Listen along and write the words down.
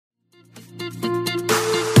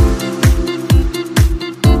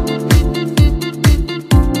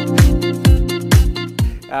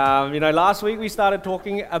Last week we started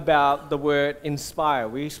talking about the word inspire.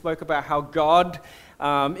 We spoke about how God,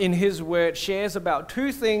 in His word, shares about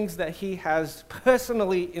two things that He has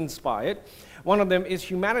personally inspired. One of them is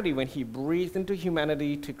humanity, when He breathed into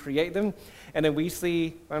humanity to create them. And then we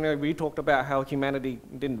talked about how humanity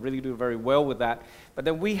didn't really do very well with that. But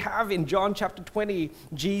then we have in John chapter 20,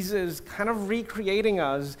 Jesus kind of recreating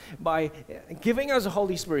us by giving us the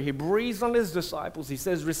Holy Spirit. He breathes on His disciples. He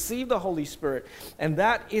says, receive the Holy Spirit. And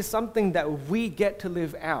that is something that we get to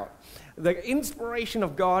live out. The inspiration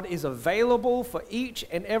of God is available for each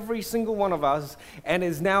and every single one of us, and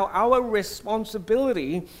is now our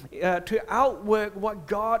responsibility to outwork what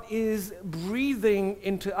God is breathing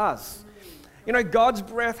into us. You know, God's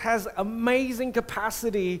breath has amazing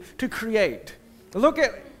capacity to create. Look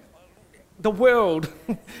at the world.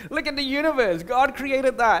 Look at the universe. God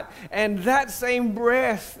created that. And that same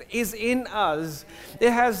breath is in us.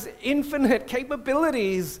 It has infinite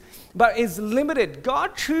capabilities, but is limited.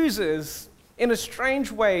 God chooses in a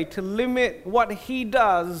strange way to limit what He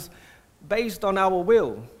does based on our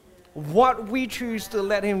will, what we choose to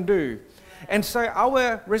let Him do. And so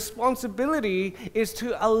our responsibility is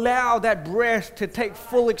to allow that breath to take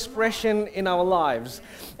full expression in our lives.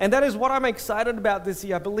 And that is what I'm excited about this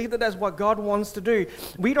year. I believe that that's what God wants to do.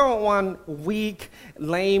 We don't want weak,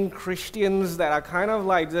 lame Christians that are kind of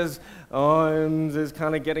like I'm just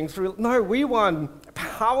kind of getting through. No, we want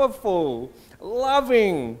powerful,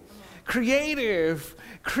 loving, creative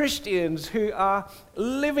Christians who are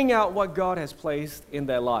living out what God has placed in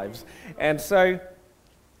their lives. And so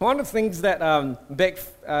one of the things that Beck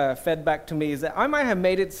fed back to me is that I might have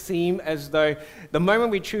made it seem as though the moment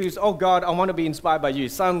we choose, oh God, I want to be inspired by you,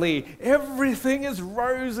 suddenly everything is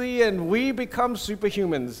rosy and we become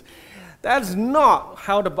superhumans. That's not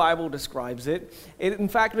how the Bible describes it. In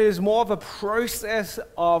fact, it is more of a process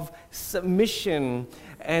of submission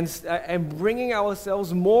and bringing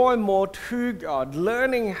ourselves more and more to God,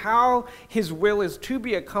 learning how His will is to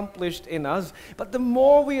be accomplished in us. But the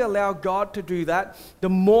more we allow God to do that, the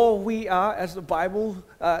more we are, as the Bible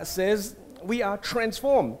says, we are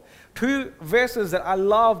transformed. Two verses that I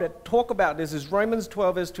love that talk about this is Romans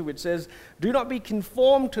 12 verse 2, which says, do not be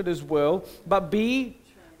conformed to this world, but be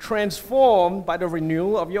transformed by the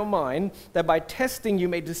renewal of your mind, that by testing you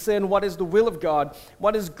may discern what is the will of God,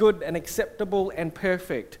 what is good and acceptable and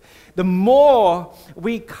perfect. The more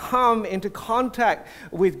we come into contact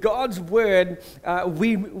with God's word,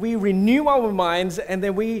 we renew our minds, and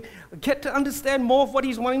then we get to understand more of what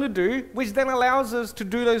He's wanting to do, which then allows us to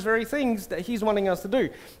do those very things that He's wanting us to do.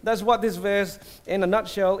 That's what this verse in a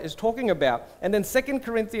nutshell is talking about. And then 2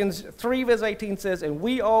 Corinthians 3 verse 18 says, and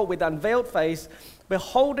we all with unveiled face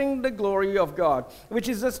beholding the glory of God, which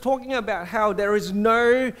is just talking about how there is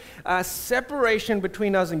no separation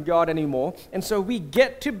between us and God anymore. And so we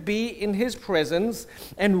get to be in His presence.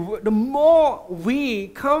 And the more we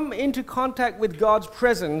come into contact with God's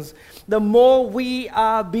presence, the more we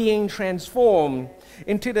are being transformed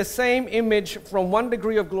into the same image from one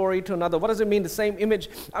degree of glory to another. What does it mean, the same image?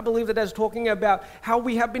 I believe that that's talking about how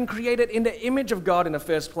we have been created in the image of God in the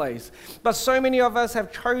first place. But so many of us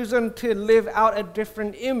have chosen to live out a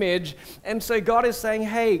different image. And so God is saying,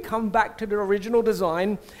 hey, come back to the original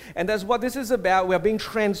design. And that's what this is about. We're being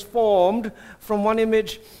transformed from one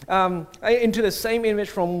image into the same image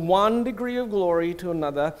from one degree of glory to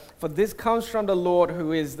another. For this comes from the Lord,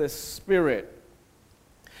 who is the Spirit.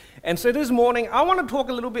 And so this morning, I want to talk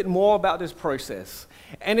a little bit more about this process.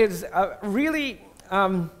 And it's really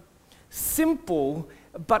simple,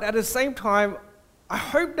 but at the same time, I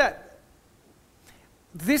hope that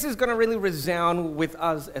this is going to really resound with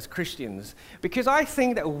us as Christians, because I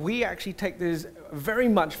think that we actually take this very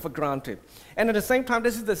much for granted. And at the same time,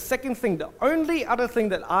 this is the second thing, the only other thing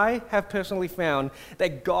that I have personally found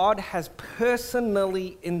that God has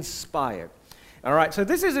personally inspired. All right, so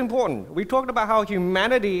this is important. We talked about how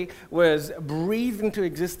humanity was breathed into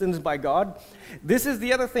existence by God. This is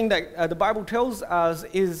the other thing that the Bible tells us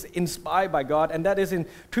is inspired by God, and that is in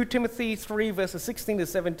 2 Timothy 3, verses 16 to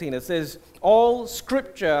 17. It says, all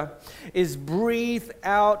Scripture is breathed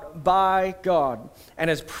out by God and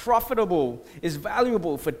is profitable, is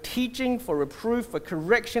valuable for teaching, for reproof, for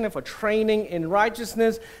correction, and for training in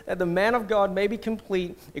righteousness, that the man of God may be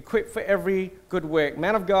complete, equipped for every good work.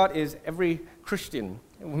 Man of God is every Christian.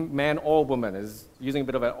 Man or woman is using a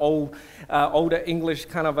bit of an older English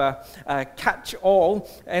kind of a catch-all.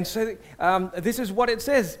 And so this is what it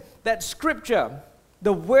says, that Scripture,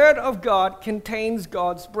 the Word of God, contains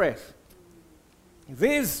God's breath.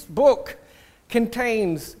 This book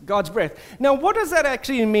contains God's breath. Now, what does that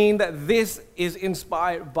actually mean that this is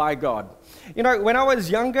inspired by God? You know, when I was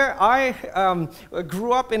younger, I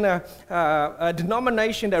grew up in a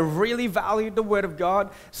denomination that really valued the Word of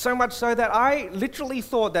God, so much so that I literally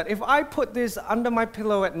thought that if I put this under my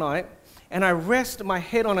pillow at night and I rest my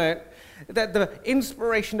head on it, that the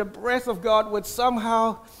inspiration, the breath of God would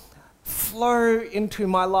somehow flow into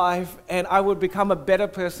my life and I would become a better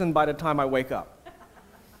person by the time I wake up.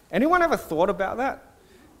 Anyone ever thought about that?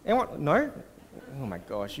 Anyone? No? Oh my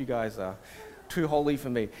gosh, you guys are too holy for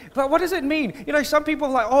me. But what does it mean? You know, some people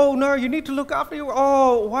are like, oh no, you need to look after you.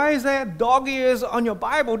 Oh, why is there dog ears on your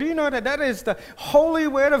Bible? Do you know that that is the holy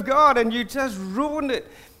Word of God and you just ruined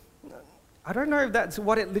it? I don't know if that's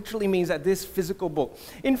what it literally means at this physical book.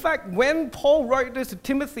 In fact, when Paul wrote this to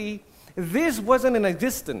Timothy, this wasn't in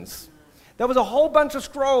existence. There was a whole bunch of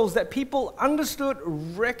scrolls that people understood,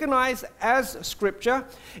 recognized as Scripture.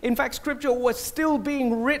 In fact, Scripture was still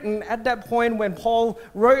being written at that point when Paul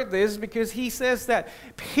wrote this, because he says that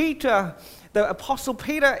Peter, the Apostle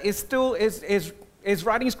Peter, is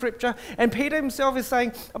writing Scripture, and Peter himself is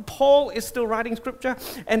saying Paul is still writing Scripture.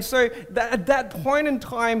 And so at that point in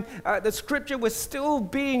time, the Scripture was still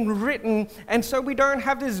being written, and so we don't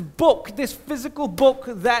have this book, this physical book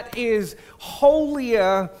that is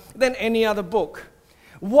holier than any other book.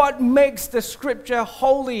 What makes the Scripture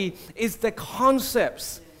holy is the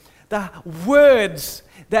concepts, the words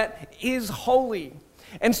that is holy.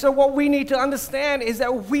 And so what we need to understand is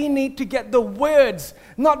that we need to get the words,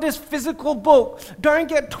 not this physical book. Don't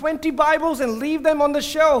get 20 Bibles and leave them on the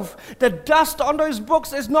shelf. The dust on those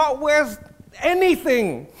books is not worth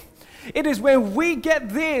anything. It is when we get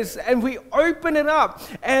this and we open it up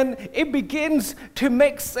and it begins to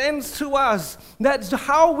make sense to us. That's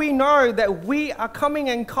how we know that we are coming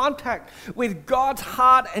in contact with God's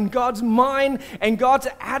heart and God's mind and God's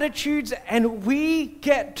attitudes, and we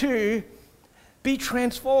get to be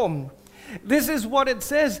transformed. This is what it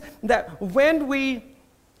says, that when we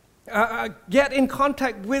get in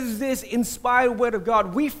contact with this inspired Word of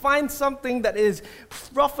God, we find something that is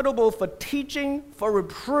profitable for teaching, for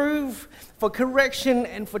reproof, for correction,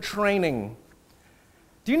 and for training.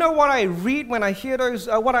 Do you know what I read when I hear those,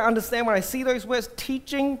 what I understand when I see those words?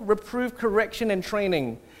 Teaching, reproof, correction, and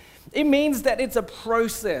training. It means that it's a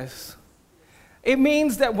process. It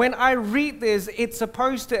means that when I read this, it's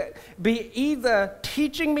supposed to be either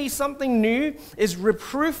teaching me something new, is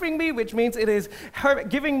reproofing me, which means it is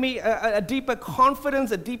giving me a deeper confidence,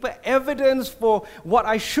 a deeper evidence for what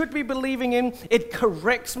I should be believing in. It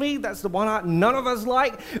corrects me. That's the one none of us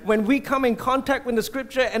like. When we come in contact with the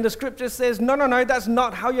Scripture and the Scripture says, no, that's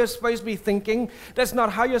not how you're supposed to be thinking. That's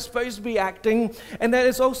not how you're supposed to be acting. And that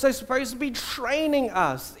is also supposed to be training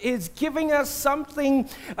us. It's giving us something,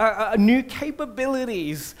 a new capability.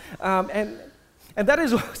 And that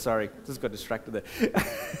is, sorry, just got distracted there.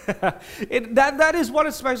 That is what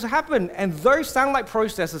is supposed to happen. And those sound like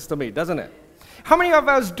processes to me, doesn't it? How many of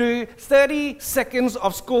us do 30 seconds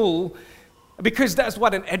of school because that's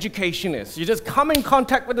what an education is? You just come in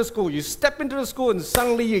contact with the school, you step into the school, and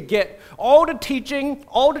suddenly you get all the teaching,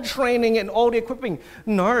 all the training, and all the equipping.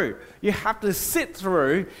 No, you have to sit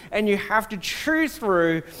through and you have to chew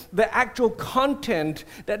through the actual content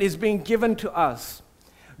that is being given to us.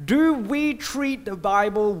 Do we treat the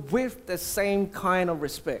Bible with the same kind of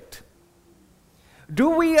respect?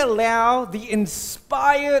 Do we allow the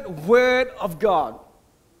inspired Word of God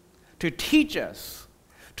to teach us,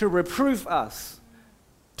 to reproof us,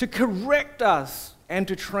 to correct us, and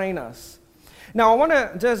to train us? Now, I want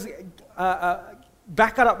to just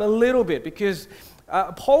back it up a little bit, because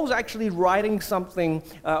Paul's actually writing something,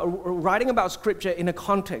 writing about Scripture in a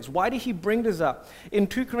context. Why did he bring this up? In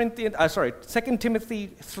 2 Timothy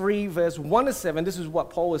 3, verse 1-7, this is what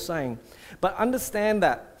Paul was saying. But understand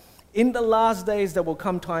that in the last days there will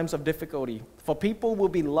come times of difficulty, for people will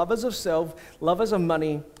be lovers of self, lovers of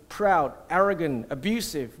money, proud, arrogant,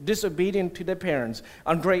 abusive, disobedient to their parents,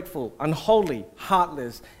 ungrateful, unholy,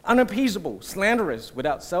 heartless, unappeasable, slanderous,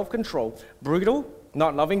 without self-control, brutal,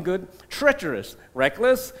 not loving good, treacherous,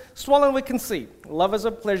 reckless, swollen with conceit, lovers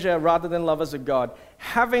of pleasure rather than lovers of God,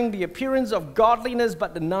 having the appearance of godliness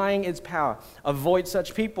but denying its power. Avoid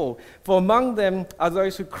such people, for among them are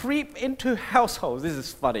those who creep into households, this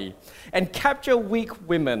is funny, and capture weak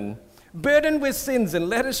women, burdened with sins and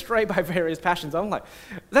led astray by various passions. I'm like,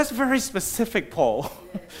 that's very specific, Paul.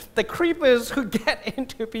 The creepers who get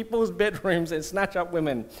into people's bedrooms and snatch up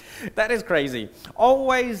women. That is crazy.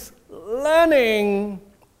 Always learning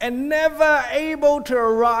and never able to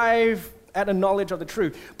arrive at a knowledge of the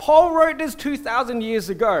truth. Paul wrote this 2,000 years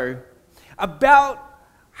ago about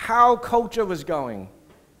how culture was going.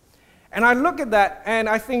 And I look at that and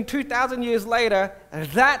I think 2,000 years later,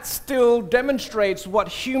 that still demonstrates what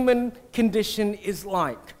human condition is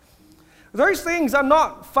like. Those things are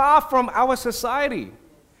not far from our society.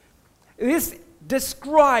 This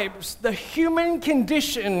describes the human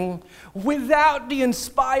condition without the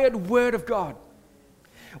inspired word of God.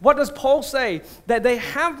 What does Paul say? That they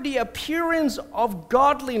have the appearance of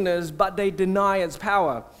godliness, but they deny its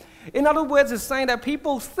power. In other words, it's saying that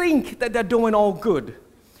people think that they're doing all good.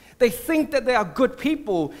 They think that they are good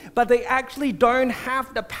people, but they actually don't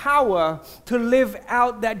have the power to live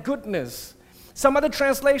out that goodness. Some other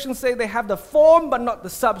translations say they have the form, but not the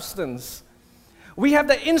substance. We have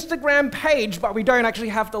the Instagram page, but we don't actually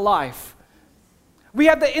have the life. We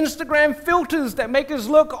have the Instagram filters that make us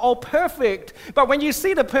look all perfect, but when you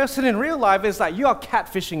see the person in real life, it's like, you are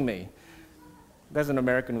catfishing me. That's an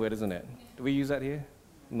American word, isn't it? Do we use that here?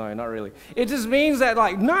 No, not really. It just means that,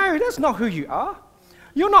 like, no, that's not who you are.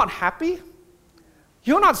 You're not happy.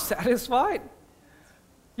 You're not satisfied.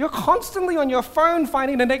 You're constantly on your phone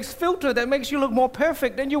finding the next filter that makes you look more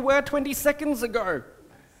perfect than you were 20 seconds ago.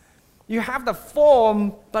 You have the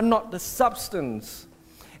form, but not the substance.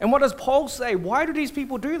 And what does Paul say? Why do these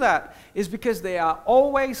people do that? Is because they are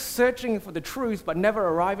always searching for the truth, but never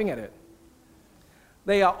arriving at it.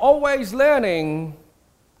 They are always learning,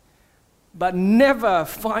 but never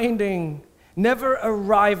finding, never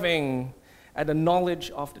arriving at the knowledge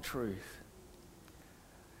of the truth.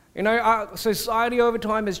 You know, our society over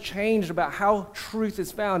time has changed about how truth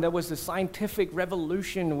is found. There was the scientific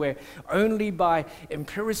revolution where only by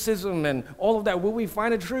empiricism and all of that will we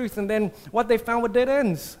find the truth. And then what they found were dead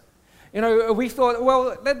ends. You know, we thought,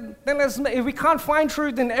 well, then if we can't find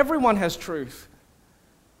truth, then everyone has truth.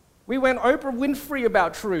 We went Oprah Winfrey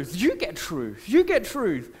about truth. You get truth. You get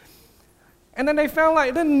truth. And then they found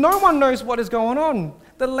like, then no one knows what is going on.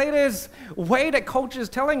 The latest way that culture is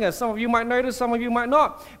telling us, some of you might notice, some of you might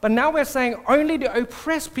not. But now we're saying only the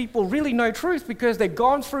oppressed people really know truth because they've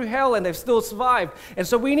gone through hell and they've still survived. And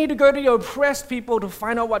so we need to go to the oppressed people to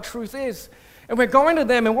find out what truth is. And we're going to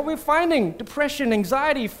them, and what we're finding, depression,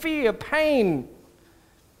 anxiety, fear, pain,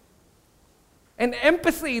 and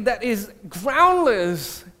empathy that is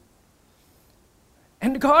groundless.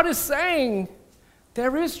 And God is saying,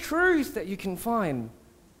 there is truth that you can find.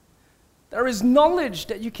 There is knowledge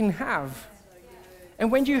that you can have. And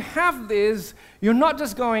when you have this, you're not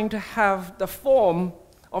just going to have the form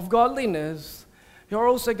of godliness, you're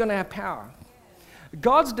also going to have power.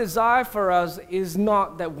 God's desire for us is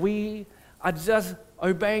not that we are just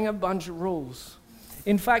obeying a bunch of rules.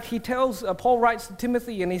 In fact, Paul writes to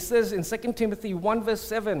Timothy, and he says in 2 Timothy 1 verse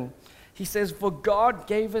 7, he says, "For God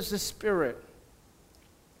gave us a spirit,"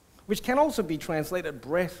 which can also be translated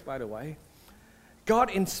breath, by the way.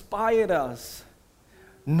 God inspired us,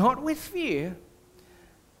 not with fear,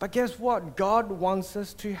 but guess what? God wants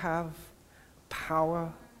us to have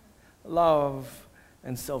power, love,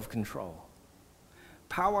 and self-control.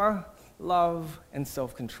 Power, love, and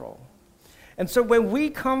self-control. And so when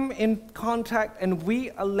we come in contact and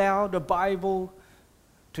we allow the Bible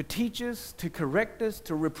to teach us, to correct us,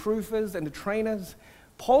 to reprove us, and to train us,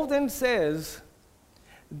 Paul then says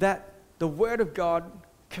that the Word of God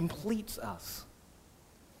completes us.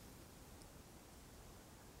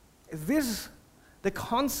 The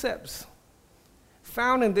concepts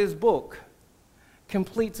found in this book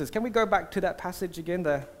completes us. Can we go back to that passage again,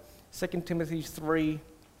 the 2 Timothy 3?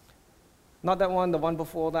 Not that one, the one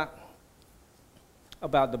before that,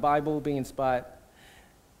 about the Bible being inspired.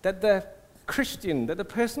 That the Christian, that the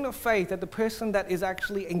person of faith, that the person that is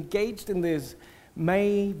actually engaged in this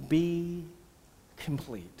may be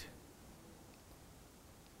complete.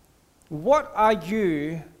 What are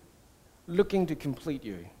you looking to complete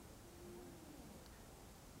you?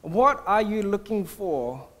 What are you looking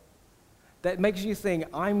for that makes you think,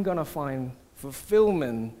 I'm going to find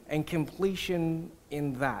fulfillment and completion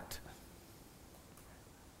in that?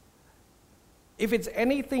 If it's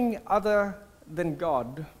anything other than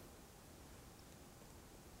God,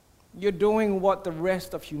 you're doing what the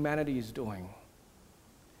rest of humanity is doing.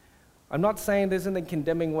 I'm not saying this in a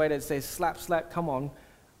condemning way that says, slap, slap, come on.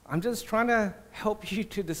 I'm just trying to help you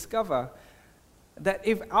to discover that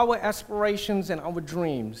if our aspirations and our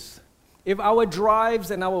dreams, if our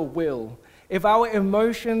drives and our will, if our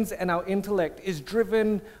emotions and our intellect is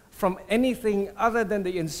driven from anything other than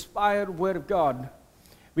the inspired Word of God,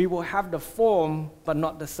 we will have the form but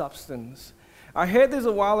not the substance. I heard this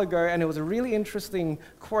a while ago, and it was a really interesting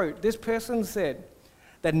quote. This person said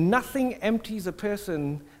that nothing empties a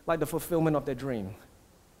person like the fulfillment of their dream.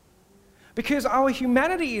 Because our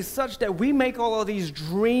humanity is such that we make all of these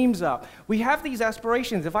dreams up. We have these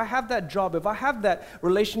aspirations. If I have that job, if I have that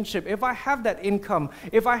relationship, if I have that income,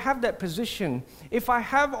 if I have that position, if I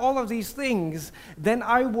have all of these things, then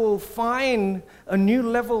I will find a new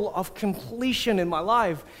level of completion in my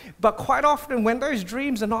life. But quite often, when those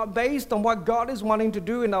dreams are not based on what God is wanting to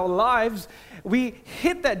do in our lives, we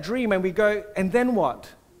hit that dream and we go, and then what?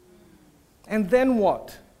 And then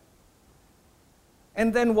what?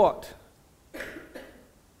 And then what?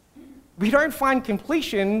 We don't find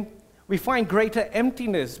completion, we find greater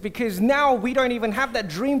emptiness, because now we don't even have that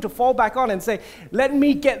dream to fall back on and say, let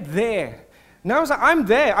me get there. Now it's like, I'm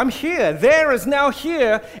there, I'm here. There is now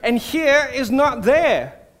here, and here is not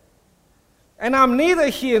there. And I'm neither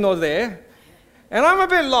here nor there, and I'm a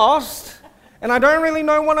bit lost, and I don't really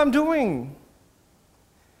know what I'm doing.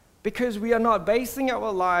 Because we are not basing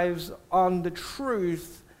our lives on the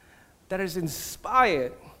truth that is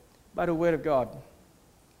inspired by the Word of God.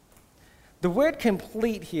 The word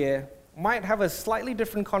complete here might have a slightly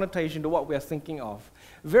different connotation to what we're thinking of.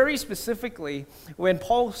 Very specifically, when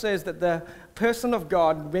Paul says that the person of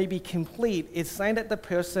God may be complete, it's saying that the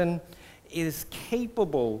person is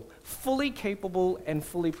capable, and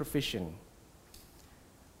fully proficient.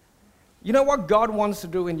 You know what God wants to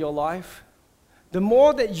do in your life? The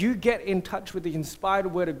more that you get in touch with the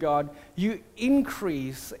inspired Word of God, you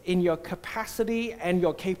increase in your capacity and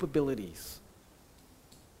your capabilities.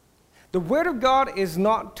 The Word of God is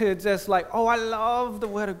not to just like, oh, I love the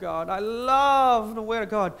Word of God. I love the Word of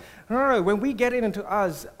God. No. When we get it into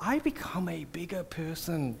us, I become a bigger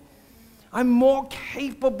person. I'm more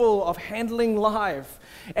capable of handling life.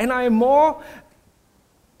 And I'm more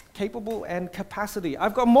capable and capacity.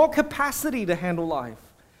 I've got more capacity to handle life.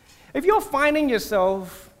 If you're finding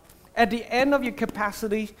yourself at the end of your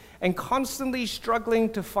capacity and constantly struggling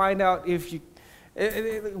to find out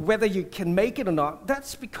whether you can make it or not,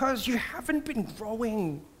 that's because you haven't been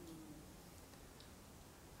growing.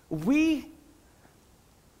 We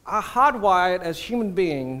are hardwired as human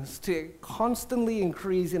beings to constantly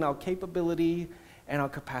increase in our capability and our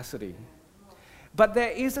capacity. But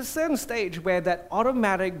there is a certain stage where that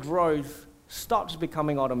automatic growth stops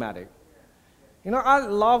becoming automatic. You know, I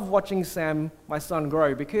love watching Sam, my son,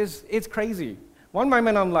 grow because it's crazy. One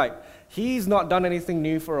moment I'm like, he's not done anything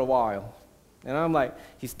new for a while. And I'm like,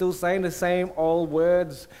 he's still saying the same old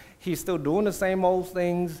words. He's still doing the same old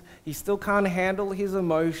things. He still can't handle his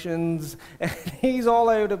emotions. And he's all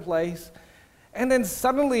over the place. And then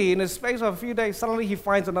suddenly, in the space of a few days, suddenly he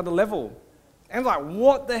finds another level. And I'm like,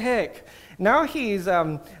 what the heck? Now he's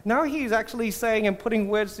actually saying and putting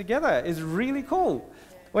words together. It's really cool.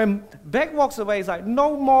 When Beck walks away, he's like,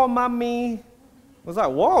 no more, mommy. I was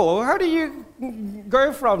like, whoa, how do you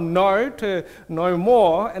go from no to no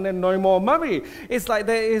more and then no more mommy? It's like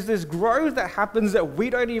there is this growth that happens that we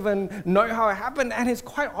don't even know how it happened, and it's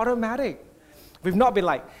quite automatic. We've not been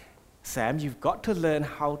like, Sam, you've got to learn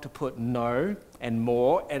how to put no and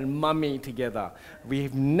more and mummy together.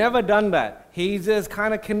 We've never done that. He just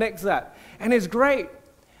kind of connects that, and it's great.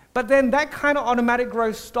 But then that kind of automatic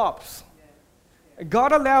growth stops.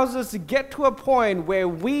 God allows us to get to a point where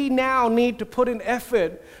we now need to put in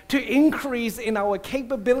effort to increase in our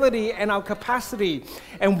capability and our capacity.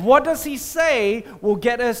 And what does He say will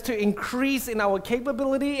get us to increase in our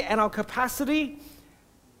capability and our capacity?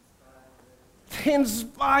 The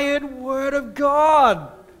inspired Word of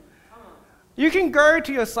God. You can go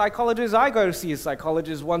to your psychologist. I go to see a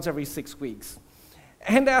psychologist once every 6 weeks.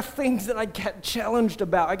 And there are things that I get challenged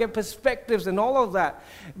about. I get perspectives and all of that.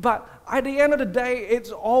 But at the end of the day, it's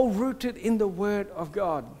all rooted in the Word of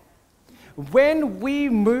God. When we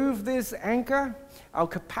move this anchor, our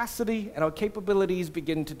capacity and our capabilities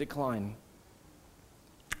begin to decline.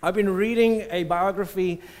 I've been reading a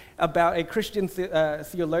biography about a Christian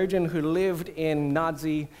theologian who lived in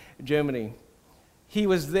Nazi Germany. He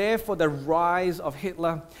was there for the rise of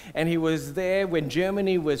Hitler, and he was there when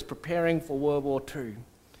Germany was preparing for World War II.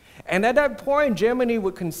 And at that point, Germany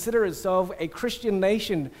would consider itself a Christian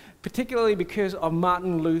nation, particularly because of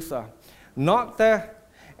Martin Luther. Not the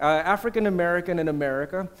African American in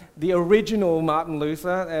America, the original Martin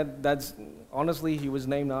Luther, and that's honestly, he was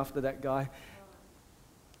named after that guy.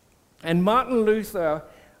 And Martin Luther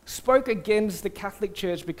spoke against the Catholic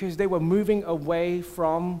Church because they were moving away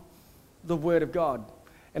from the Word of God.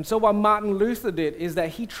 And so what Martin Luther did is that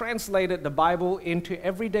he translated the Bible into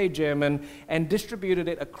everyday German and distributed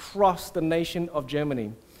it across the nation of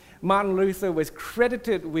Germany. Martin Luther was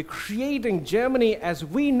credited with creating Germany as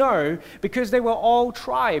we know because they were all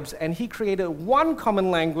tribes, and he created one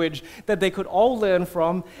common language that they could all learn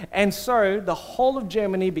from, and so the whole of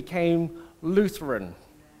Germany became Lutheran.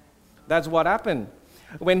 That's what happened.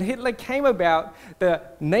 When Hitler came about, the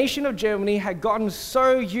nation of Germany had gotten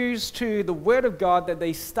so used to the Word of God that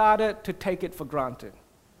they started to take it for granted.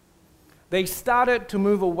 They started to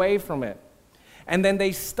move away from it. And then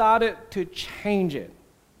they started to change it.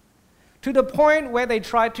 To the point where they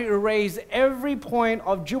tried to erase every point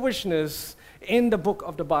of Jewishness in the book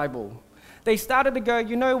of the Bible. They started to go,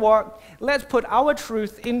 you know what? Let's put our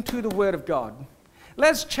truth into the Word of God.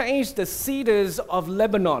 Let's change the cedars of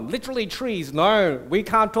Lebanon, literally trees. No, we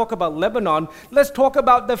can't talk about Lebanon. Let's talk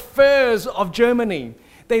about the firs of Germany.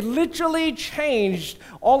 They literally changed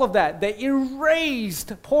all of that. They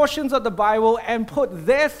erased portions of the Bible and put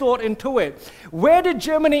their thought into it. Where did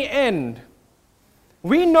Germany end?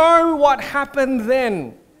 We know what happened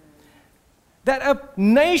then. That a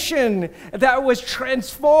nation that was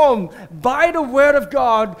transformed by the Word of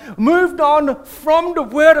God moved on from the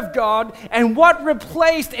Word of God, and what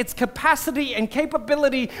replaced its capacity and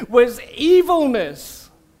capability was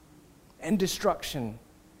evilness and destruction.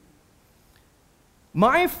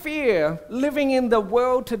 My fear living in the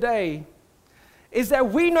world today is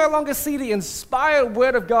that we no longer see the inspired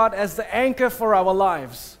Word of God as the anchor for our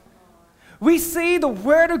lives. We see the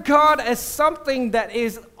Word of God as something that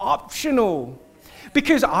is optional.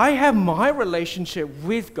 Because I have my relationship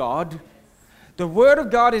with God. The Word of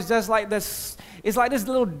God is just like this, it's like this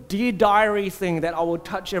little Dear Diary thing that I will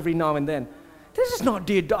touch every now and then. This is not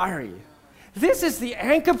Dear Diary. This is the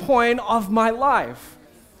anchor point of my life.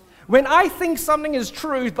 When I think something is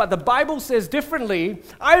truth, but the Bible says differently,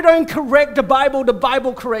 I don't correct the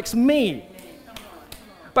Bible corrects me.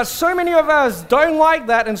 But so many of us don't like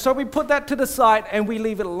that, and so we put that to the side and we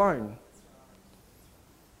leave it alone.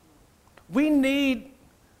 We need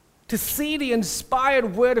to see the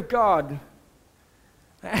inspired Word of God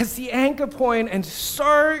as the anchor point, and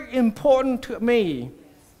so important to me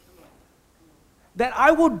that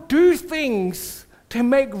I will do things to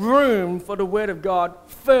make room for the Word of God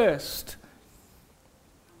first.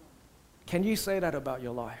 Can you say that about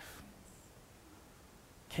your life?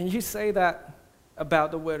 Can you say that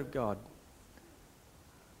about the Word of God?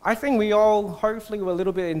 I think we all hopefully were a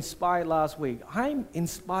little bit inspired last week. I'm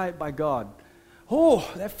inspired by God. Oh,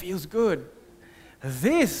 that feels good.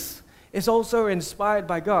 This is also inspired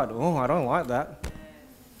by God. Oh, I don't like that.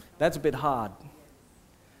 That's a bit hard.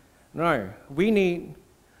 No,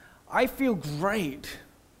 I feel great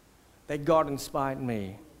that God inspired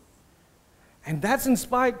me. And that's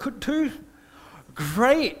inspired too.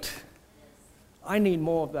 Great. I need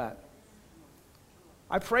more of that.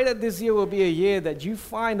 I pray that this year will be a year that you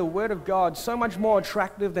find the Word of God so much more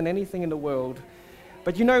attractive than anything in the world.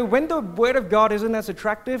 But you know, when the Word of God isn't as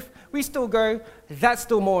attractive, we still go, that's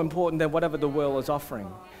still more important than whatever the world is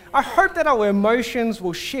offering. I hope that our emotions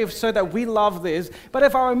will shift so that we love this. But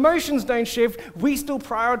if our emotions don't shift, we still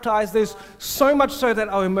prioritize this so much so that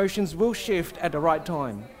our emotions will shift at the right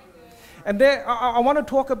time. And there, I want to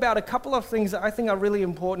talk about a couple of things that I think are really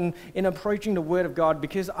important in approaching the Word of God,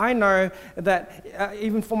 because I know that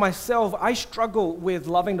even for myself, I struggle with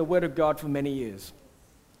loving the Word of God for many years.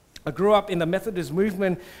 I grew up in the Methodist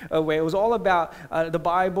movement where it was all about the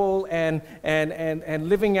Bible and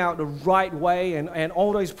living out the right way and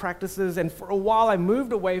all those practices. And for a while, I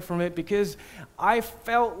moved away from it because I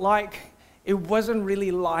felt like it wasn't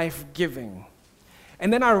really life-giving.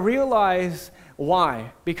 And then I realized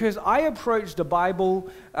why. Because I approached the Bible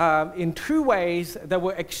in two ways that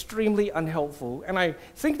were extremely unhelpful. And I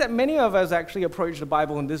think that many of us actually approach the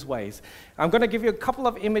Bible in these ways. I'm going to give you a couple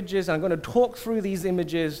of images, and I'm going to talk through these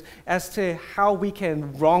images as to how we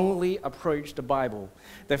can wrongly approach the Bible.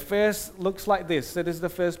 The first looks like this. So this is the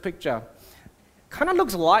first picture. Kind of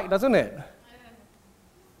looks light, doesn't it?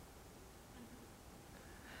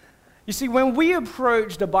 You see, when we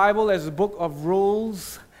approach the Bible as a book of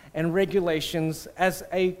rules and regulations, as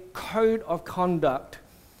a code of conduct,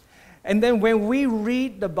 and then when we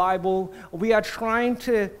read the Bible, we are trying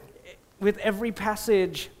to, with every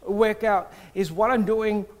passage, work out, is what I'm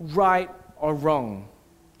doing right or wrong?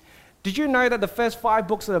 Did you know that the first 5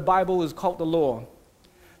 books of the Bible is called the law?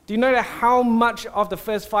 Do you know that how much of the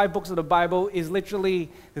first 5 books of the Bible is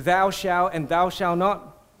literally thou shalt and thou shalt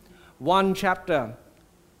not? 1 chapter.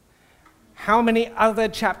 How many other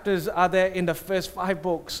chapters are there in the first 5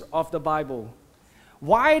 books of the Bible?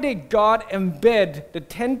 Why did God embed the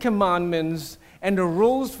 10 Commandments and the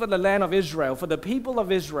rules for the land of Israel, for the people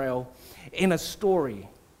of Israel, in a story?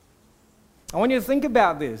 I want you to think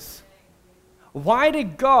about this. Why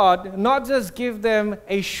did God not just give them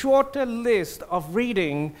a shorter list of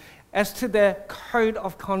reading as to their code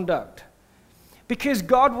of conduct? because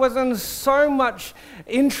God wasn't so much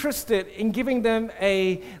interested in giving them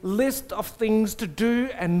a list of things to do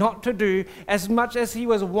and not to do, as much as He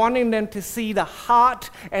was wanting them to see the heart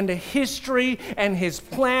and the history and His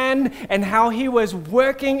plan and how He was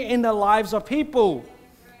working in the lives of people.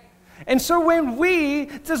 And so when we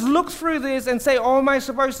just look through this and say, oh, am I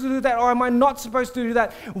supposed to do that, or am I not supposed to do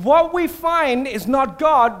that, what we find is not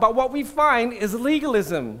God, but what we find is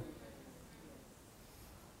legalism.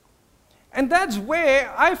 And that's where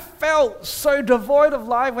I felt so devoid of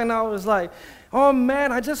life, when I was like, oh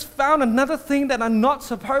man, I just found another thing that I'm not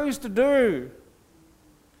supposed to do.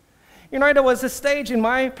 You know, there was a stage in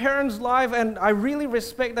my parents' life, and I really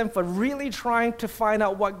respect them for really trying to find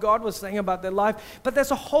out what God was saying about their life. But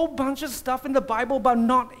there's a whole bunch of stuff in the Bible about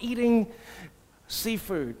not eating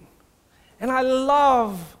seafood. And I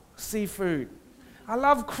love seafood. I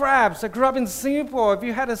love crabs. I grew up in Singapore. If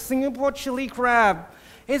you had a Singapore chili crab,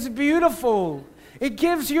 it's beautiful. It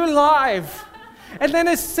gives you life. And then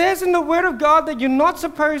it says in the Word of God that you're not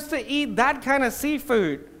supposed to eat that kind of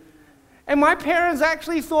seafood. And my parents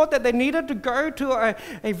actually thought that they needed to go to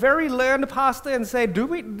a very learned pastor and say,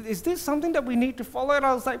 is this something that we need to follow? And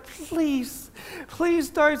I was like, please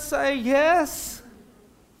don't say yes.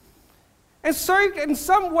 And so in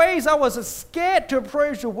some ways I was scared to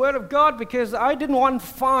approach the Word of God, because I didn't want to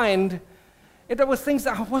find if there were things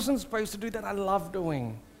that I wasn't supposed to do that I love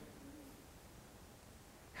doing.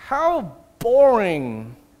 How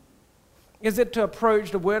boring is it to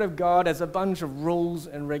approach the Word of God as a bunch of rules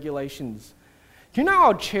and regulations? You know,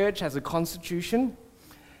 our church has a constitution.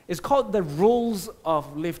 It's called the Rules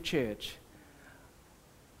of Lift Church.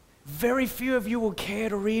 Very few of you will care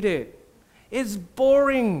to read it. It's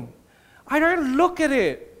boring. I don't look at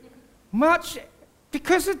it much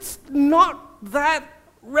because it's not that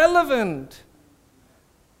relevant.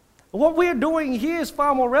 What we're doing here is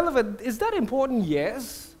far more relevant. Is that important?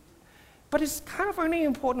 Yes. But it's kind of only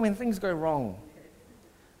important when things go wrong.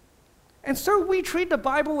 And so we treat the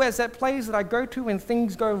Bible as that place that I go to when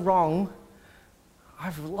things go wrong.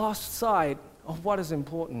 I've lost sight of what is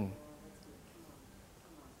important.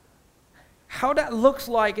 How that looks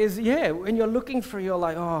like is, when you're looking through, you're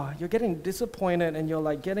like, oh, you're getting disappointed, and you're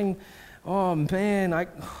like getting, oh man,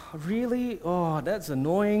 really? Oh, that's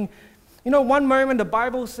annoying. You know, one moment the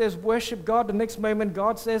Bible says worship God, the next moment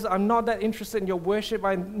God says, I'm not that interested in your worship,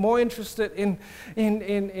 I'm more interested in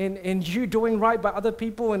you doing right by other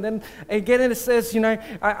people. And then again it says,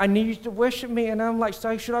 I need you to worship me. And I'm like,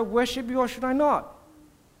 so should I worship you or should I not?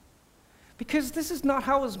 Because this is not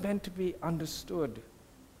how it's meant to be understood.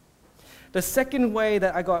 The second way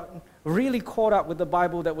that I got really caught up with the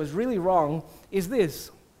Bible that was really wrong is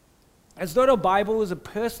this. As though the Bible was a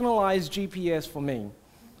personalized GPS for me.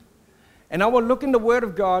 And I would look in the Word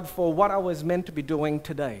of God for what I was meant to be doing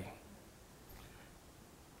today.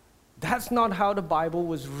 That's not how the Bible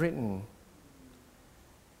was written.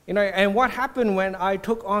 And what happened when I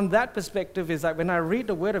took on that perspective is that when I read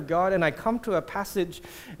the Word of God and I come to a passage,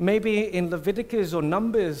 maybe in Leviticus or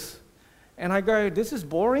Numbers, and I go, this is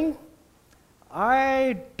boring.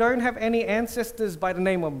 I don't have any ancestors by the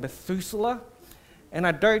name of Methuselah, and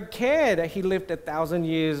I don't care that he lived 1,000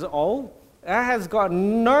 years old. That has got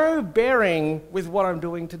no bearing with what I'm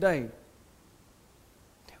doing today.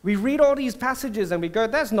 We read all these passages and we go,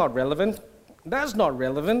 that's not relevant. That's not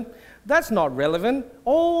relevant. That's not relevant.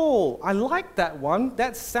 Oh, I like that one.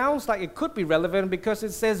 That sounds like it could be relevant because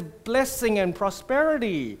it says blessing and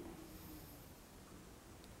prosperity.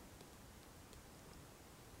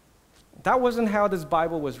 That wasn't how this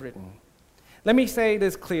Bible was written. Let me say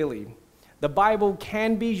this clearly. The Bible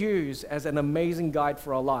can be used as an amazing guide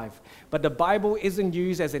for our life, but the Bible isn't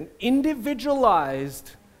used as an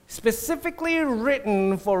individualized, specifically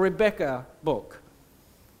written for Rebecca book.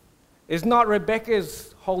 It's not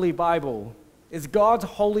Rebecca's holy Bible. It's God's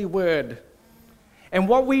holy word. And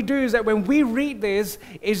what we do is that when we read this,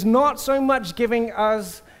 is not so much giving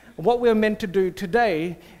us what we're meant to do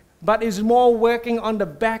today, but is more working on the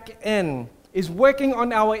back end, is working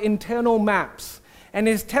on our internal maps. And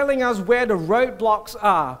is telling us where the roadblocks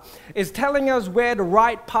are, is telling us where the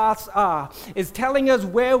right paths are, is telling us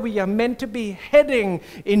where we are meant to be heading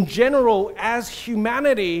in general as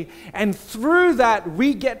humanity. And through that,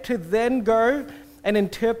 we get to then go and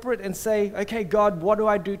interpret and say, okay, God, what do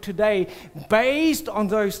I do today based on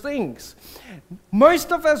those things?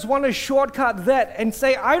 Most of us want to shortcut that and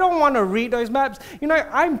say, I don't want to read those maps.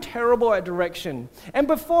 I'm terrible at direction. And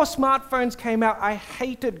before smartphones came out, I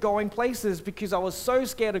hated going places because I was so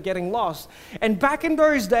scared of getting lost. And back in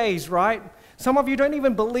those days, right, Some of you don't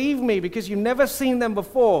even believe me because you've never seen them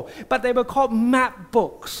before, but they were called map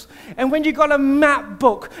books. And when you got a map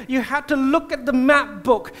book, you had to look at the map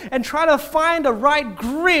book and try to find the right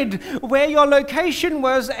grid where your location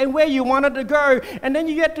was and where you wanted to go. And then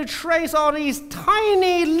you had to trace all these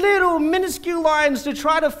tiny little minuscule lines to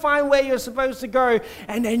try to find where you're supposed to go.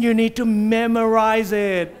 And then you need to memorize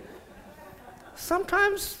it.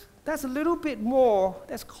 Sometimes that's a little bit more,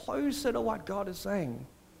 that's closer to what God is saying.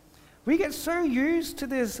 We get so used to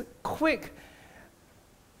this quick,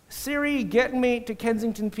 Siri, get me to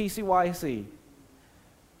Kensington PCYC.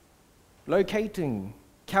 Locating,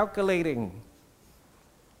 calculating,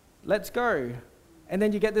 let's go. And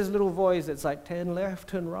then you get this little voice that's like, turn left,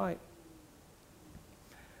 turn right.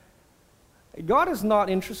 God is not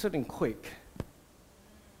interested in quick.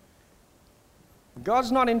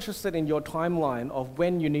 God's not interested in your timeline of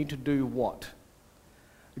when you need to do what.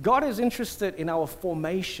 God is interested in our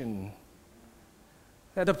formation,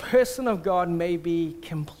 that the person of God may be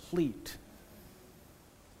complete.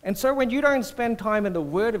 And so when you don't spend time in the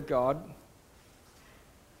Word of God,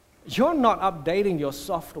 you're not updating your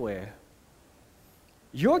software.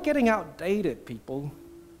 You're getting outdated, people.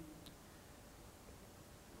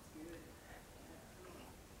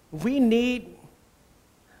 We need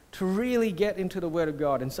to really get into the Word of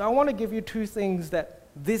God. And so I want to give you two things that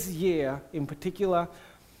this year in particular,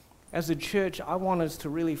 as a church, I want us to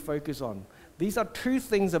really focus on. These are two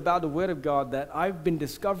things about the Word of God that I've been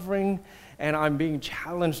discovering and I'm being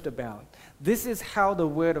challenged about. This is how the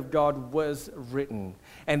Word of God was written.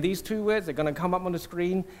 And these two words are going to come up on the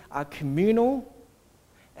screen are communal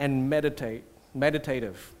and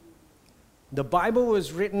meditative. The Bible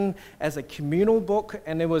was written as a communal book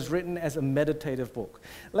and it was written as a meditative book.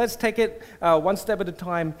 Let's take it one step at a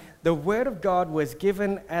time. The Word of God was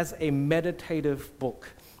given as a meditative book.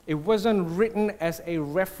 It wasn't written as a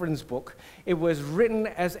reference book. It was written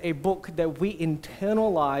as a book that we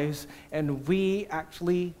internalize and we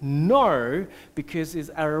actually know because it's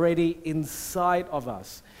already inside of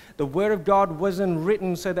us. The Word of God wasn't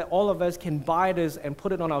written so that all of us can buy this and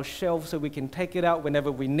put it on our shelf so we can take it out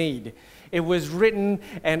whenever we need. It was written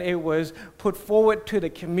and it was put forward to the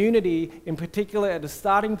community, in particular at the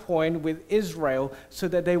starting point with Israel, so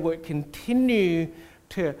that they would continue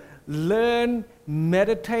to learn,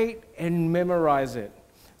 meditate, and memorize it.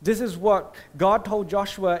 This is what God told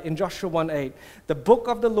Joshua in Joshua 1:8. The book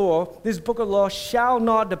of the law, this book of law shall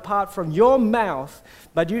not depart from your mouth,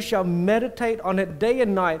 but you shall meditate on it day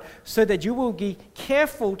and night, so that you will be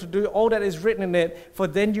careful to do all that is written in it, for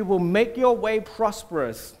then you will make your way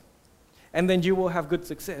prosperous, and then you will have good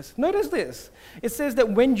success. Notice this. It says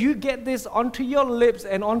that when you get this onto your lips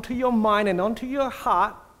and onto your mind and onto your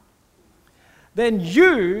heart, then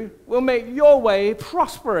you will make your way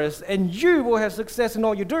prosperous and you will have success in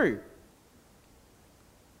all you do.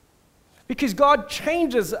 Because God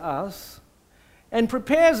changes us and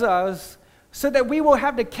prepares us so that we will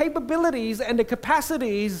have the capabilities and the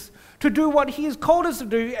capacities to do what He has called us to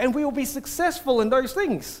do, and we will be successful in those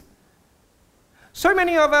things. So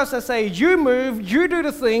many of us are saying, you move, you do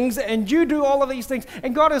the things, and you do all of these things.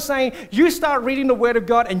 And God is saying, you start reading the Word of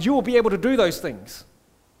God and you will be able to do those things.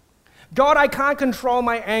 God, I can't control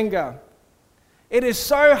my anger. It is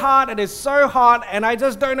so hard, and I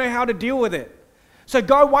just don't know how to deal with it. So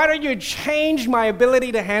God, why don't you change my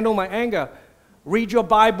ability to handle my anger? Read your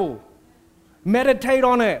Bible. Meditate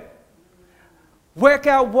on it. Work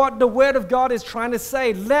out what the Word of God is trying to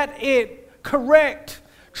say. Let it correct,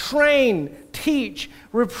 train, teach,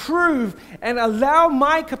 reprove, and allow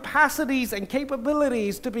my capacities and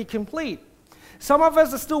capabilities to be complete. Some of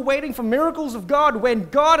us are still waiting for miracles of God when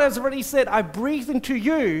God has already said, I breathe into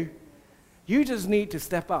you. You just need to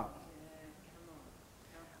step up.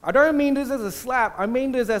 I don't mean this as a slap. I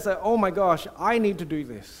mean this as a, oh my gosh, I need to do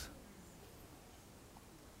this.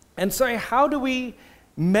 And so how do we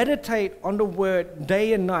meditate on the Word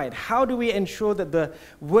day and night? How do we ensure that the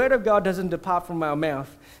Word of God doesn't depart from our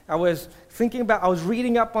mouth? I was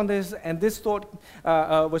reading up on this, and this thought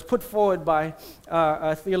was put forward by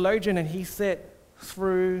a theologian, and he said,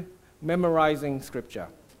 through memorizing Scripture.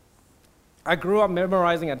 I grew up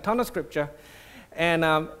memorizing a ton of Scripture, and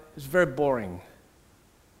it was very boring.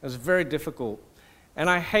 It was very difficult. And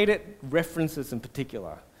I hated references in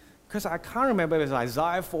particular, because I can't remember if it was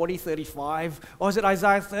Isaiah 40:35, or is it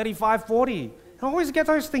Isaiah 35:40? I always get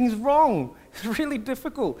those things wrong. It's really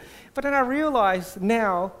difficult. But then I realized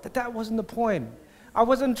now that that wasn't the point. I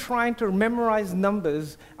wasn't trying to memorize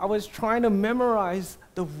numbers. I was trying to memorize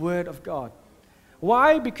the Word of God.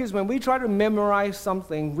 Why? Because when we try to memorize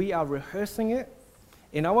something, we are rehearsing it,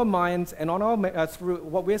 in our minds and on through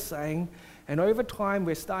what we're saying, and over time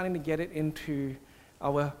we're starting to get it into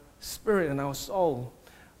our spirit and our soul.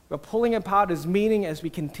 We're pulling apart its meaning as we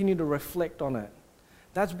continue to reflect on it.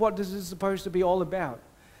 That's what this is supposed to be all about.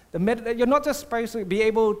 You're not just supposed to be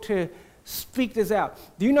able to speak this out.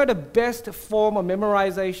 Do you know the best form of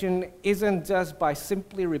memorization isn't just by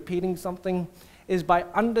simply repeating something, is by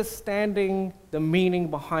understanding the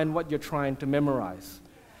meaning behind what you're trying to memorize.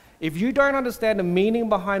 If you don't understand the meaning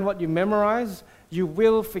behind what you memorize, you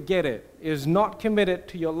will forget it. It is not committed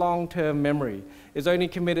to your long-term memory. It's only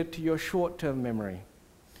committed to your short-term memory.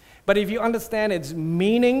 But if you understand its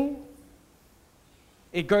meaning,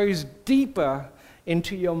 it goes deeper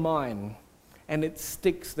into your mind and it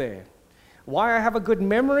sticks there. Why I have a good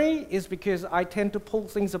memory is because I tend to pull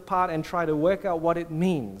things apart and try to work out what it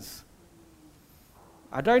means.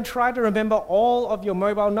 I don't try to remember all of your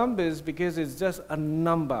mobile numbers because it's just a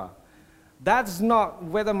number. That's not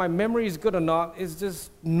whether my memory is good or not. It's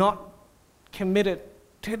just not committed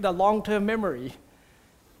to the long-term memory.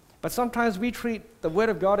 But sometimes we treat the Word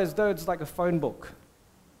of God as though it's like a phone book.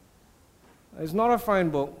 It's not a phone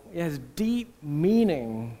book. It has deep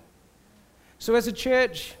meaning. So as a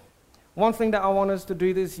church, one thing that I want us to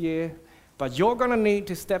do this year, but you're going to need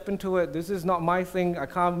to step into it. This is not my thing. I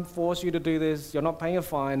can't force you to do this. You're not paying a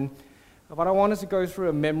fine. But I want us to go through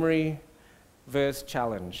a memory verse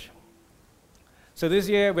challenge. So this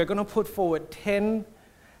year, we're going to put forward 10, we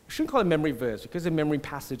shouldn't call it memory verse because they're memory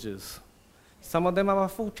passages. Some of them are a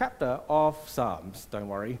full chapter of Psalms, don't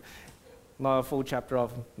worry. Not a full chapter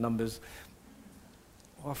of Numbers.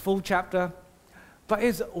 Or a full chapter. But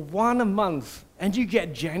it's one a month, and you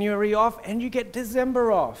get January off, and you get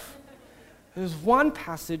December off. There's one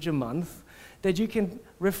passage a month that you can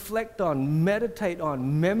reflect on, meditate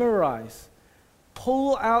on, memorize,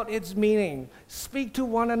 pull out its meaning, speak to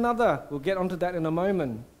one another. We'll get onto that in a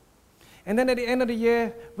moment. And then at the end of the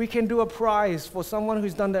year, we can do a prize for someone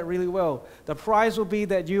who's done that really well. The prize will be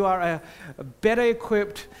that you are a better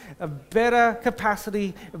equipped, a better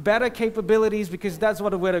capacity, better capabilities, because that's what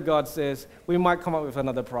the Word of God says. We might come up with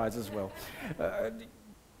another prize as well.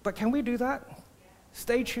 But can we do that?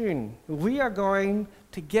 Stay tuned. We are going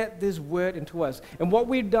to get this word into us. And what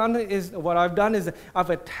I've done is I've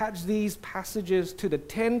attached these passages to the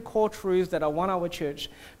 10 core truths that I want our church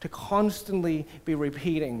to constantly be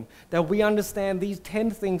repeating. That we understand these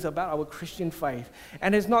 10 things about our Christian faith.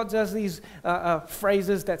 And it's not just these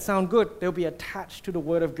phrases that sound good. They'll be attached to the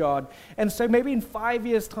Word of God. And so maybe in 5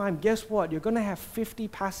 years' time, guess what? You're going to have 50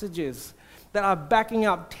 passages that are backing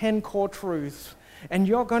up 10 core truths. And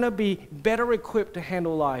you're going to be better equipped to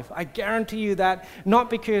handle life. I guarantee you that,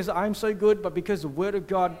 not because I'm so good, but because the Word of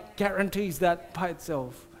God guarantees that by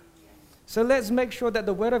itself. So let's make sure that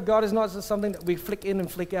the Word of God is not just something that we flick in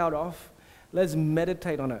and flick out of. Let's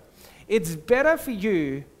meditate on it. It's better for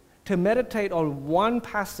you to meditate on one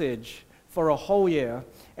passage for a whole year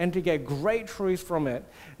and to get great truth from it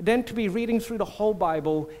than to be reading through the whole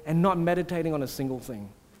Bible and not meditating on a single thing.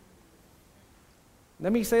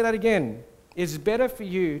 Let me say that again. It's better for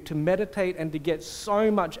you to meditate and to get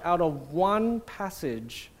so much out of one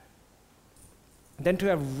passage than to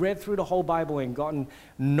have read through the whole Bible and gotten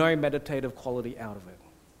no meditative quality out of it.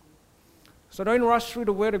 So don't rush through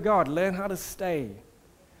the Word of God. Learn how to stay.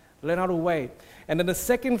 Learn how to wait. And then the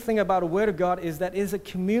second thing about the Word of God is that it's a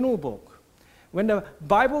communal book. When the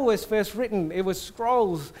Bible was first written, it was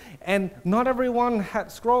scrolls, and not everyone had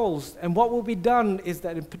scrolls. And what will be done is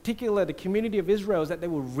that, in particular, the community of Israel, is that they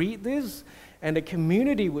will read this, and the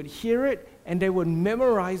community would hear it, and they would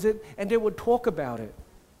memorize it, and they would talk about it.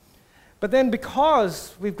 But then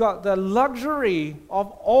because we've got the luxury of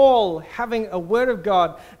all having a Word of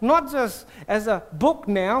God, not just as a book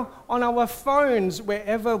now, on our phones,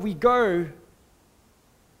 wherever we go,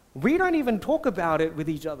 we don't even talk about it with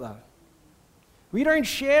each other. We don't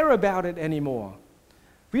share about it anymore.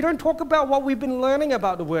 We don't talk about what we've been learning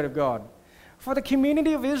about the Word of God. For the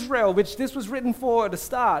community of Israel, which this was written for at the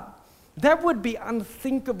start, that would be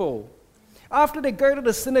unthinkable. After they go to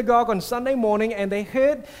the synagogue on Sunday morning and they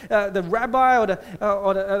heard the rabbi or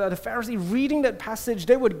the Pharisee reading that passage,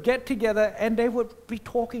 they would get together and they would be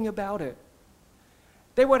talking about it.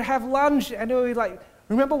 They would have lunch and they would be like,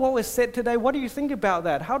 remember what was said today? What do you think about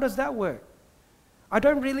that? How does that work? I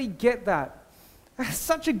don't really get that. It's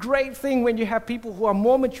such a great thing when you have people who are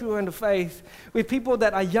more mature in the faith with people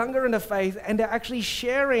that are younger in the faith and they're actually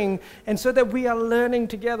sharing, and so that we are learning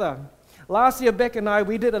together. Last year, Beck and I,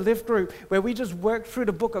 we did a lift group where we just worked through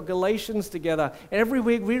the book of Galatians together. Every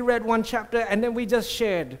week we read one chapter and then we just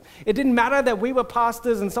shared. It didn't matter that we were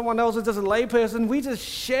pastors and someone else was just a layperson. We just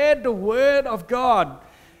shared the Word of God.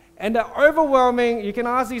 And the overwhelming, you can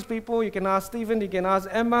ask these people, you can ask Stephen, you can ask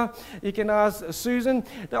Emma, you can ask Susan,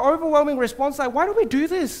 the overwhelming response is like, why do we do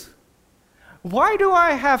this? Why do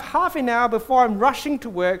I have half an hour before I'm rushing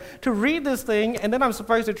to work to read this thing, and then I'm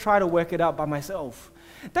supposed to try to work it out by myself?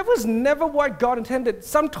 That was never what God intended.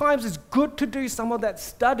 Sometimes it's good to do some of that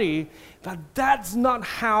study, but that's not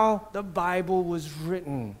how the Bible was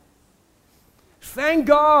written. Thank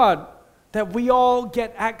God that we all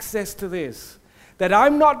get access to this. That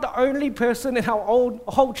I'm not the only person in our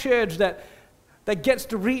whole church that gets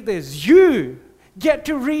to read this. You get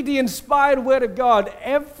to read the inspired Word of God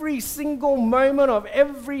every single moment of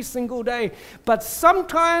every single day. But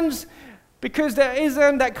sometimes, because there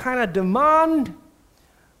isn't that kind of demand,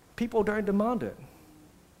 people don't demand it.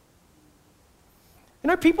 You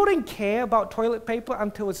know, people didn't care about toilet paper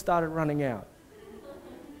until it started running out.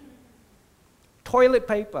 Toilet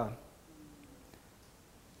paper.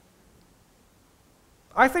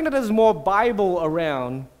 I think that there's more Bible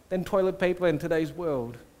around than toilet paper in today's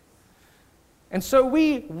world. And so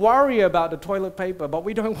we worry about the toilet paper, but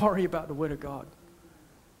we don't worry about the Word of God.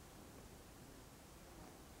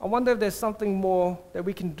 I wonder if there's something more that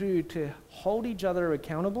we can do to hold each other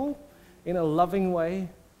accountable in a loving way,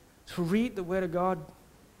 to read the Word of God,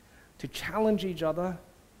 to challenge each other.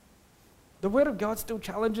 The Word of God still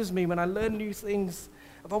challenges me when I learn new things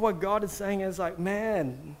about what God is saying. It's like,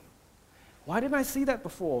 man, why didn't I see that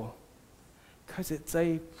before? Because it's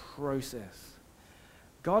a process.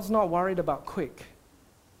 God's not worried about quick.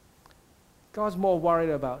 God's more worried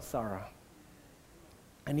about thorough.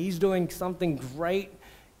 And He's doing something great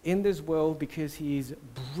in this world because He's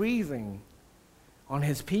breathing on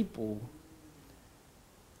His people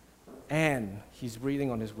and He's breathing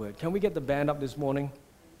on His Word. Can we get the band up this morning?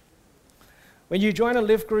 When you join a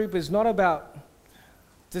lift group, it's not about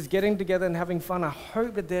just getting together and having fun. I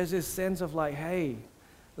hope that there's this sense of like, hey,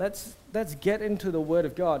 let's get into the Word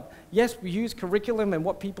of God. Yes, we use curriculum and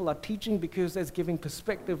what people are teaching because that's giving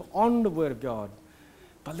perspective on the Word of God.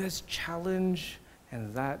 But let's challenge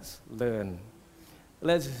and let's learn.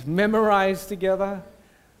 Let's memorize together.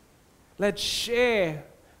 Let's share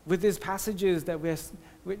with these passages that we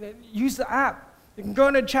use the app. You can go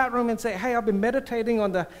in a chat room and say, hey, I've been meditating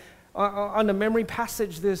on the memory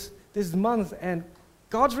passage this month, and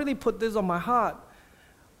God's really put this on my heart.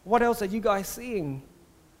 What else are you guys seeing?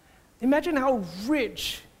 Imagine how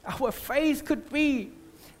rich our faith could be,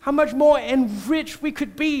 how much more enriched we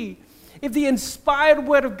could be if the inspired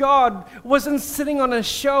Word of God wasn't sitting on a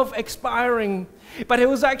shelf expiring, but it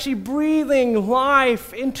was actually breathing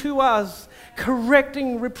life into us,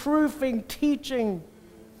 correcting, reproofing, teaching.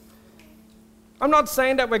 I'm not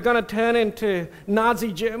saying that we're going to turn into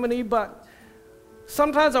Nazi Germany, but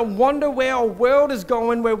sometimes I wonder where our world is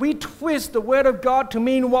going, where we twist the Word of God to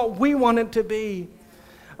mean what we want it to be,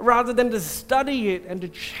 rather than to study it and to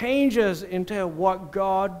change us into what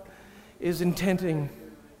God is intending.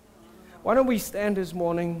 Why don't we stand this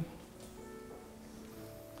morning?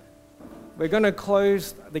 We're going to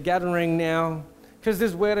close the gathering now, because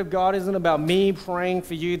this Word of God isn't about me praying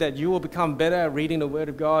for you that you will become better at reading the Word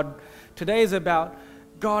of God. Today is about,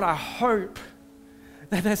 God, I hope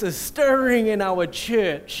that there's a stirring in our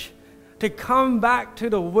church to come back to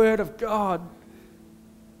the Word of God,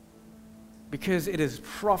 because it is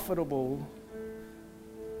profitable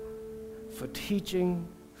for teaching,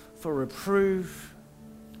 for reproof,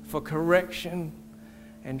 for correction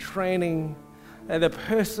and training, that the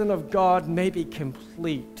person of God may be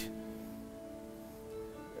complete,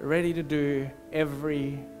 ready to do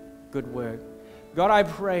every good work. God, I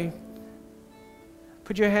pray,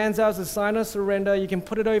 put your hands out as a sign of surrender. You can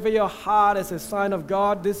put it over your heart as a sign of,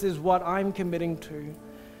 God, this is what I'm committing to.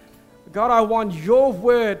 God, I want your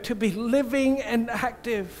Word to be living and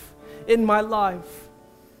active in my life.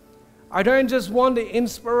 I don't just want the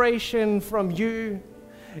inspiration from you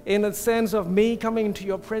in the sense of me coming into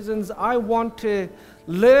your presence. I want to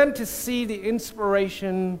learn to see the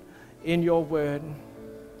inspiration in your Word.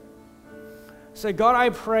 So God, I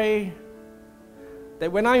pray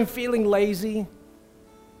that when I'm feeling lazy,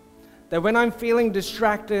 that when I'm feeling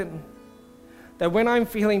distracted, that when I'm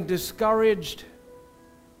feeling discouraged,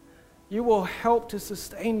 you will help to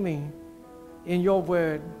sustain me in your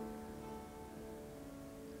Word.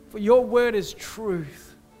 For your Word is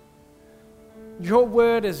truth. Your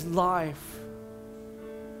Word is life.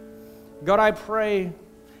 God, I pray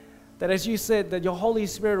that as you said, that your Holy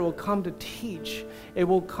Spirit will come to teach. It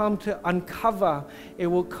will come to uncover. It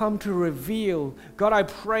will come to reveal. God, I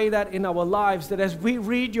pray that in our lives, that as we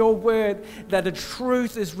read your Word, that the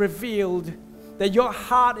truth is revealed, that your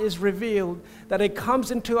heart is revealed, that it comes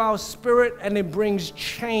into our spirit and it brings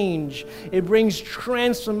change. It brings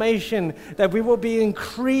transformation, that we will be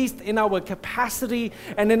increased in our capacity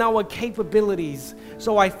and in our capabilities.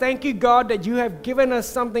 So I thank you, God, that you have given us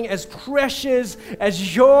something as precious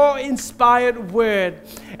as your inspired word.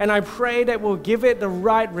 And I pray that we'll give it the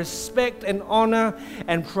right respect and honor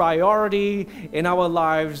and priority in our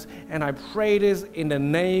lives. And I pray this in the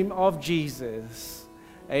name of Jesus.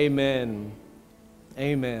 Amen.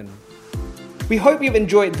 Amen. We hope you've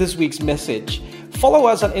enjoyed this week's message. Follow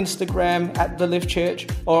us on Instagram at The Lift Church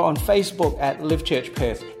or on Facebook at Lift Church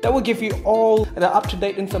Perth. That will give you all the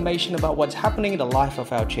up-to-date information about what's happening in the life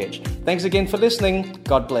of our church. Thanks again for listening.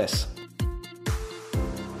 God bless.